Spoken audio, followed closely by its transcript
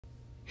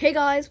Hey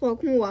guys,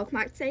 welcome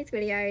back to today's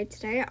video.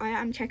 Today I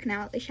am checking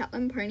out the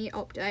Shetland Pony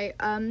update.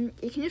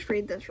 You can just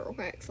read this real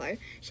quick. So,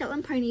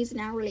 Shetland Ponies are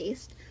now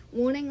released.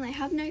 Warning, they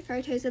have no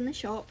photos in the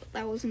shop.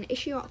 There was an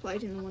issue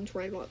uploading them onto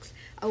Roblox.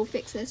 I will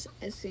fix this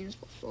as soon as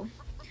possible.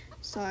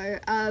 So,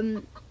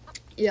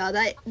 yeah,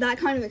 that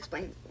kind of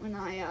explains when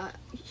I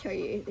show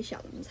you the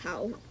Shetlands,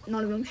 how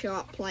none of them show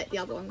up like the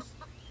other ones.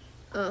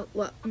 Oh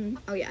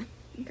yeah,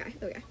 okay,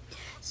 there we go.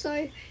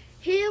 So,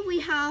 here we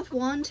have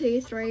 1,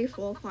 2, 3,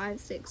 4, 5,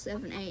 6,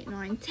 7, 8,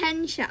 9,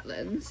 10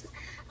 Shetlands.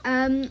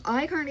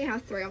 I currently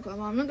have 3 of them.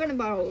 I'm not going to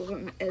buy all of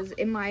them, as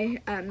in my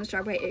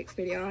Strawberry X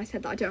video I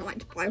said that I don't like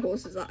to buy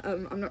horses that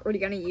I'm not really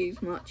going to use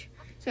much.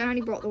 So I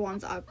only brought the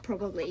ones that I've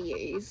probably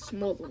used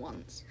more than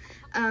once.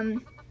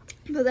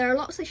 But there are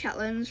lots of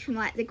Shetlands, from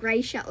like the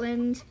grey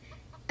Shetland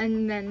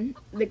and then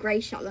the grey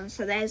Shetland.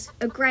 So there's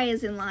a grey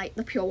as in like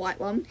the pure white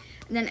one,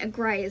 and then a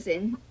grey as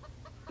in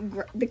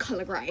the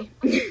colour grey.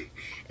 And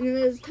then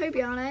there's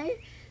Tobiano,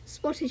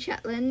 Spotted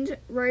Shetland,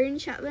 Roan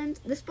Shetland.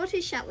 The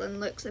Spotted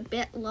Shetland looks a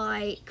bit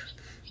like,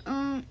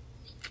 it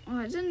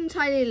doesn't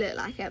entirely look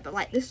like it, but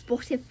like the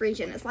Spotted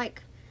Frisian. It's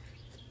like,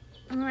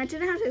 I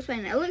don't know how to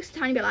explain it. It looks a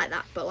tiny bit like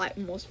that, but like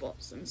more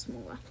spots and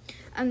smaller.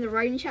 And the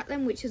Roan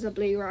Shetland, which is a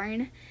blue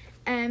roan.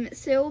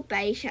 Still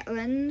Bay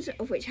Shetland,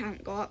 of which I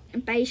haven't got.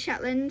 Bay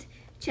Shetland,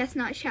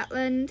 Chestnut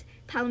Shetland,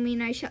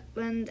 Palomino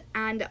Shetland,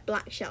 and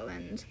Black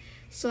Shetland.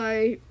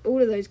 So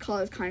all of those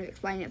colours kind of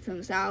explain it for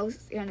themselves.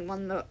 It's the only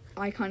one that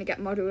I kind of get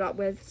muddled up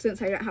with.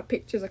 Since I don't have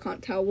pictures, I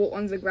can't tell what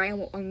one's a grey and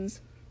what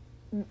one's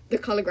the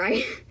colour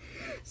grey.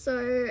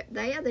 So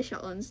they are the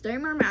Shetlands.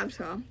 Don't remember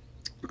avatar.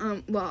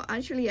 Well,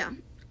 actually, yeah.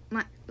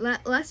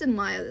 Let's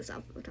admire this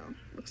avatar.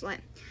 Looks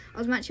like I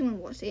was matching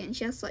with Watty, and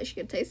she has such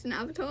good taste in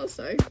avatar.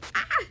 So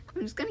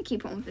I'm just gonna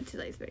keep on for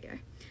today's video.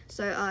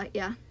 So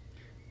yeah,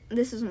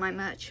 this is my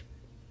merch.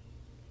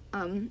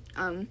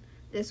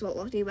 This is what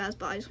Lottie wears,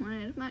 but I just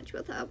wanted to match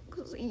with her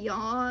because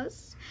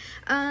yes.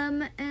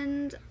 And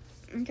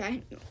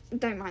okay,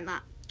 don't mind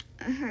that.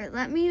 Alright,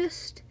 let me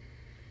just.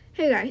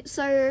 Here we go.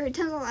 So it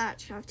turns out I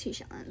actually have 2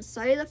 Shetlands.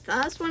 So the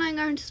first one I'm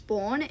going to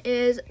spawn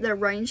is the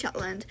Roan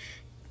Shetland.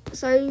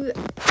 So,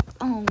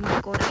 oh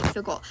my god, I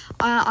forgot.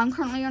 I'm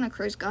currently on a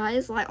cruise,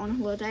 guys, like on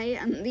holiday,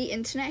 and the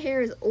internet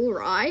here is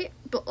alright,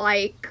 but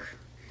like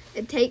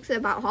it takes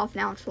about half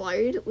an hour to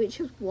load, which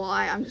is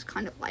why I'm just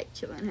kind of like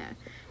chilling here.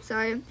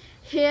 So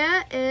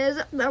here is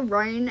the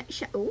Roan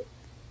Shetland.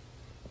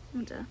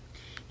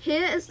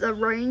 Here is the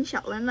Roan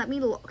Shetland. Let me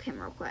lock him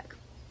real quick.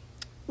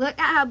 Look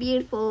at how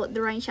beautiful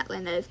the Roan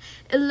Shetland is.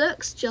 It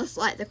looks just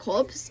like the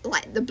cobs,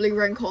 like the blue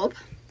roan cob.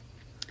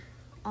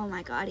 Oh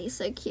my god, he's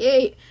so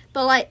cute.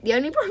 But like the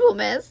only problem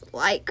is,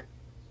 like,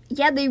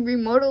 yeah, they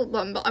remodeled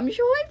them, but I'm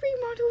sure they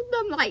remodeled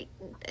them like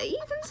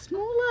even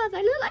smaller.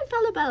 They look like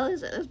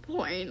Falabellas at this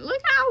point.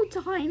 Look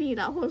how tiny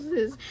that horse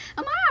is.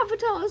 And my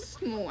avatar is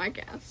small, I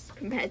guess,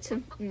 compared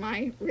to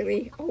my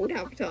really old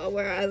avatar,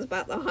 where I was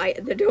about the height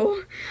of the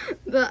door.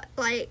 But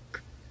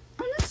like,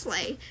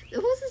 honestly,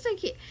 the horse is so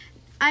cute.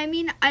 I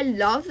mean, I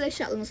love the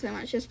Shetland so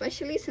much,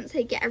 especially since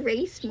they get a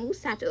really small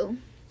saddle.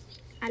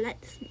 I like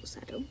the small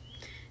saddle.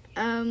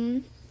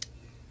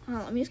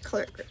 Well, let me just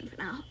colour it green for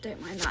now.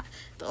 Don't mind that.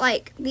 But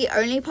like, the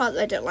only part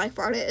that I don't like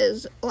about it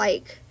is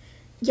like,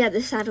 yeah,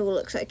 the saddle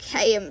looks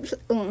okay, and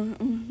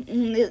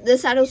the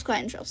saddle's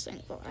quite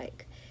interesting. But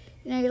like,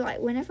 you know, like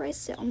whenever I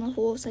sit on the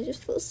horse, I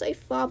just feel so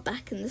far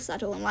back in the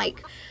saddle. And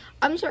like,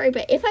 I'm sorry,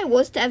 but if I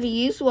was to ever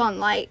use one,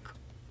 like,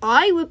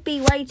 I would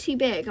be way too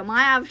big, and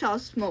my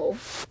avatar's small.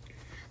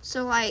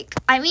 So like,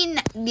 I mean,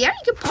 the only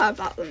good part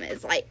about them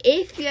is like,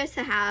 if you guys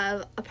to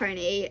have a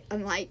pony,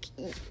 and like,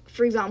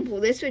 for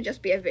example, this would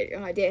just be a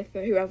video idea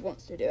for whoever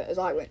wants to do it, as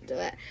I wouldn't do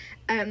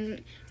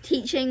it.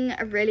 Teaching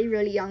a really,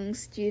 really young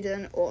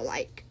student, or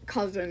like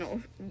cousin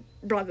or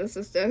brother,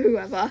 sister,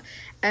 whoever,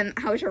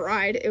 how to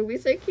ride, it would be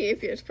so cute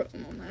if you just put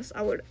them on this.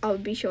 I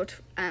would be sure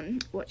to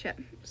watch it.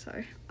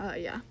 So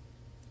yeah.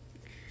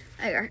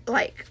 Okay,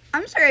 like,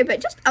 I'm sorry,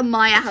 but just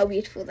admire how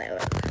beautiful they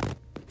look.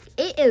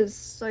 It is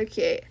so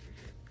cute.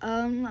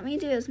 Let me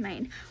do his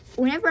mane.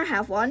 Whenever I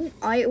have one,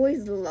 I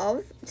always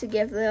love to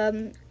give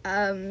them,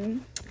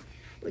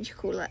 what do you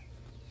call it?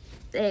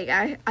 There you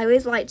go. I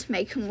always like to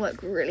make them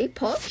look really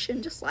posh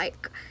and just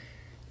like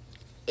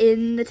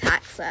in the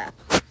tack set.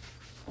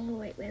 Oh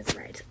wait, where's the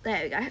red?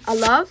 There we go. I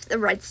love the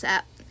red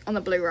set on the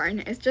blue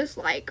roan. It's just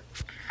like,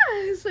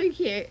 it's so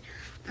cute.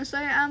 So,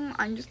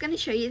 I'm just going to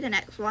show you the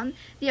next one.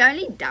 The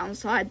only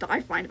downside that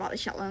I find about the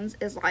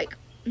Shetlands is like,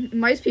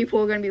 most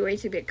people are going to be way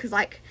too big, because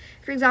like,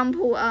 for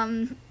example,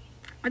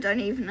 I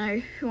don't even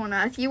know who on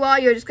earth you are.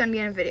 You're just going to be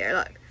in a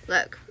video.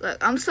 Look,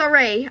 I'm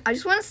sorry, I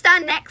just want to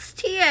stand next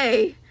to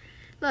you.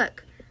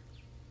 Look,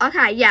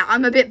 okay, yeah,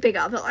 I'm a bit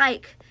bigger, but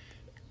like,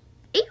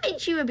 even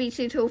she would be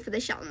too tall for the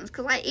Shetlands,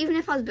 because like, even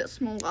if I was a bit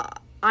smaller,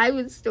 I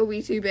would still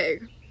be too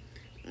big.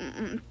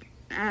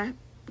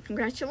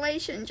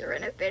 Congratulations, you're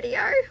in a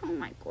video. Oh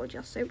my god,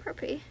 you're so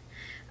pretty.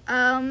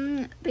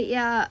 But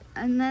yeah,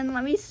 and then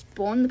let me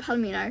spawn the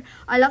Palomino.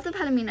 I love the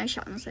Palomino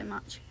Shetland so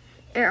much.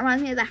 It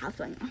reminds me of the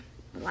Halfling,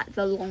 like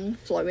the long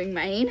flowing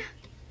mane.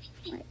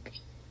 Like,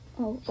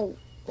 oh,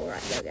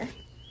 alright, there we go.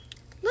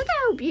 Look at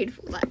how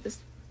beautiful that is.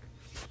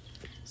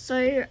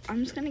 So,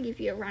 I'm just going to give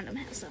you a random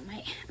hairstyle,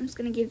 mate. I'm just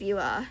going to give you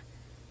a,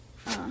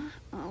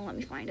 let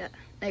me find it.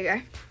 There you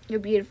go. You're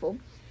beautiful.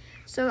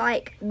 So,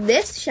 like,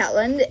 this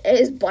Shetland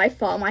is by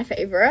far my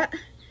favourite.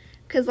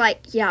 Because,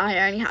 like, yeah,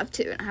 I only have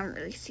two and I haven't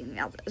really seen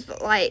the others.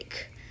 But,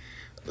 like,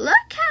 look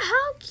at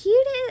how cute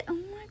it is. Oh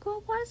my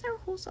god, why is there a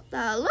horse up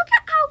there? Look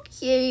at how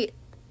cute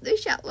the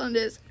Shetland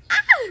is.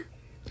 Ah!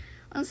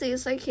 Honestly,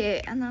 it's so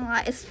cute. And then,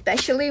 like,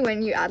 especially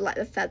when you add, like,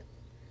 the feathers.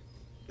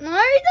 No,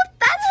 the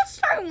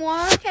feathers don't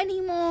work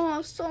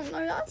anymore. So,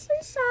 no, that's so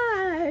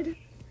sad.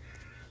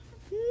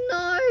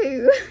 No.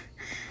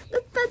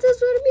 The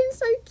feathers would have been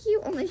so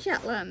cute on the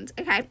Shetland.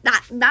 Okay,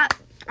 that,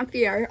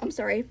 Theo, I'm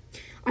sorry.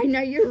 I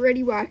know you're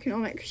really working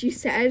on it because you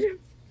said,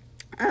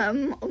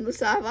 on the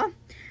server.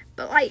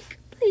 But, like,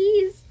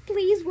 please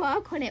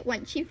work on it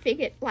once you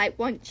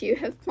once you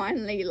have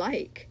finally,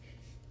 like,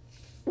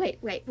 wait,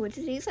 what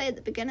did he say at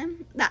the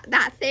beginning?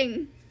 That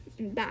thing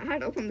that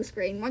had up on the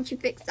screen. Once you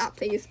fix that,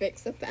 please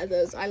fix the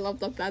feathers. I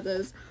love the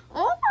feathers.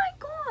 Oh my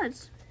god,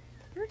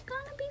 you're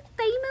gonna be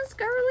famous,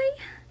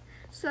 girly.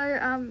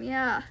 So,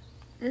 yeah,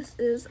 this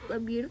is a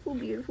beautiful,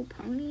 beautiful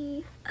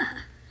pony.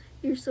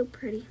 You're so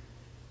pretty.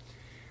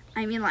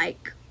 I mean,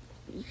 like,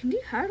 you can do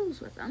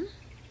hurdles with them.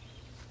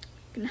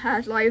 You can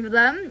hurdle over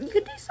them. You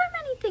can do so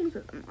many things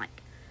with them,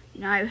 like,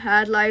 you know,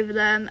 hurdle over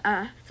them,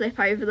 flip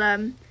over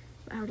them.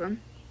 But hold on,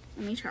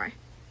 let me try.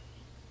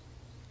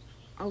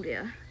 Oh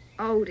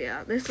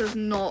dear, this is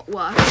not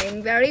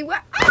working very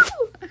well.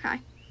 Oh!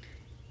 Okay.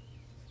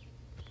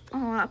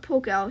 Oh, that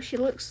poor girl, she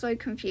looks so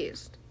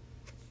confused.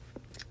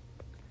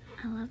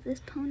 I love this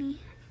pony.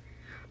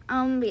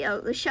 But yeah,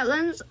 the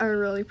Shetlands are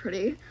really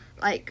pretty.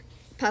 Like,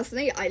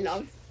 personally, I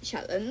love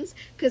Shetlands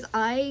because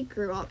I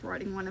grew up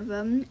riding one of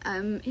them.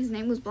 His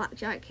name was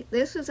Blackjack.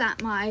 This was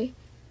at my,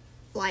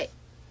 like,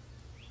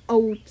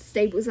 old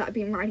stables that I've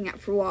been riding at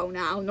for a while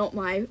now, not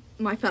my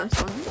first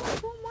one.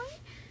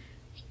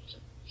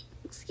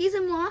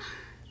 Excusez-moi.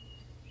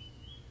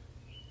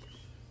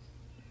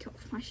 Get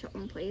off my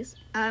Shetland, please.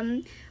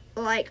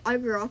 Like, I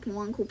grew up on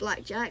one called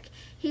Blackjack.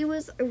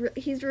 He's a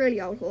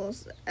really old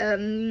horse.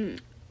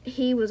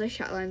 He was a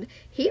Shetland.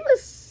 He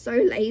was so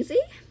lazy,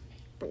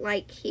 but,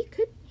 like, he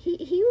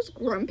was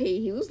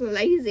grumpy, he was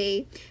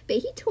lazy, but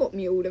he taught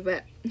me all of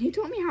it. He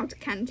taught me how to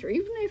canter,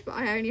 even if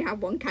I only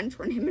had one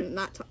canter on him, and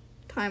that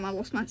time I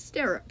lost my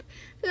stirrup.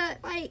 But,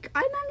 like,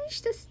 I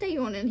managed to stay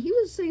on, and he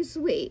was so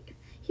sweet.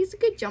 He's a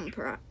good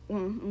jumper,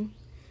 and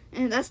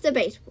that's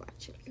debatable,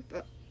 actually,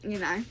 but, you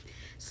know.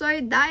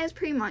 So, that is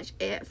pretty much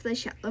it for the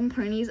Shetland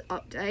Ponies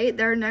update.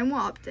 There are no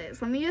more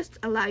updates. Let me just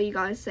allow you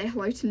guys to say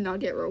hello to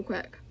Nugget real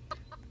quick.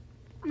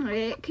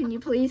 Nugget, can you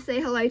please say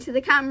hello to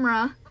the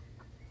camera?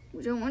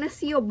 We don't want to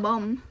see your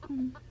bum.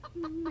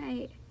 Oh,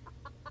 mate.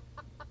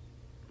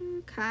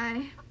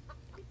 Okay.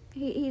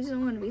 He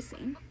doesn't want to be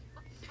seen.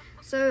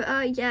 So,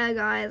 yeah,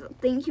 guys.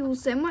 Thank you all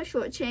so much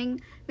for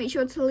watching. Make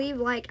sure to leave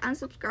a like and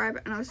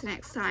subscribe. And I'll see you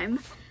next time.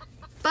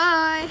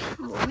 Bye.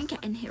 Oh, let me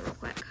get in here real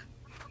quick.